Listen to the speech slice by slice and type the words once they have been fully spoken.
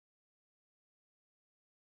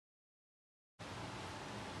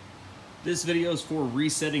This video is for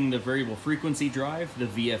resetting the variable frequency drive, the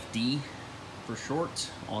VFD for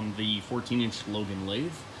short, on the 14-inch Logan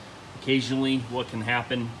lathe. Occasionally what can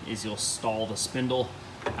happen is you'll stall the spindle.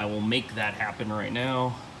 I will make that happen right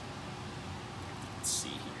now. Let's see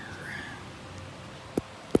here.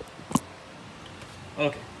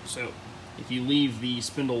 Okay, so if you leave the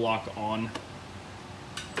spindle lock on,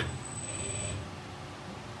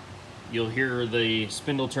 you'll hear the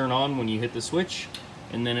spindle turn on when you hit the switch,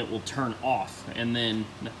 and then it will turn off. And then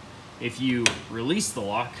if you release the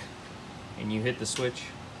lock and you hit the switch,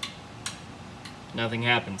 nothing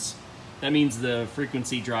happens. That means the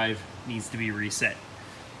frequency drive needs to be reset.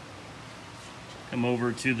 Come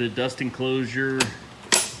over to the dust enclosure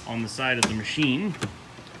on the side of the machine,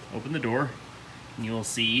 open the door, and you'll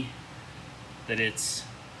see that it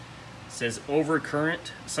says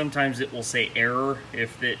overcurrent. Sometimes it will say error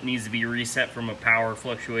if it needs to be reset from a power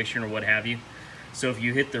fluctuation or what have you. So if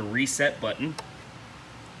you hit the reset button,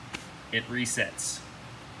 it resets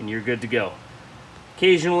and you're good to go.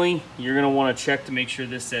 Occasionally, you're gonna wanna check to make sure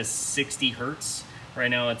this says 60 Hertz.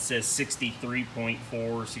 Right now it says 63.4,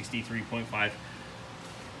 63.5.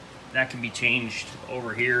 That can be changed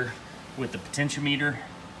over here with the potentiometer.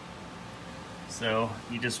 So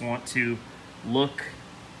you just want to look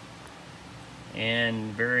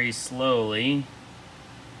and very slowly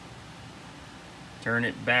turn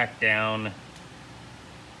it back down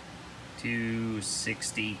to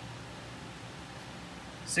 60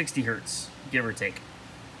 Hertz, give or take.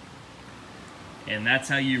 And that's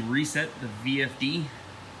how you reset the VFD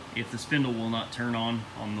if the spindle will not turn on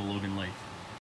the Logan lathe.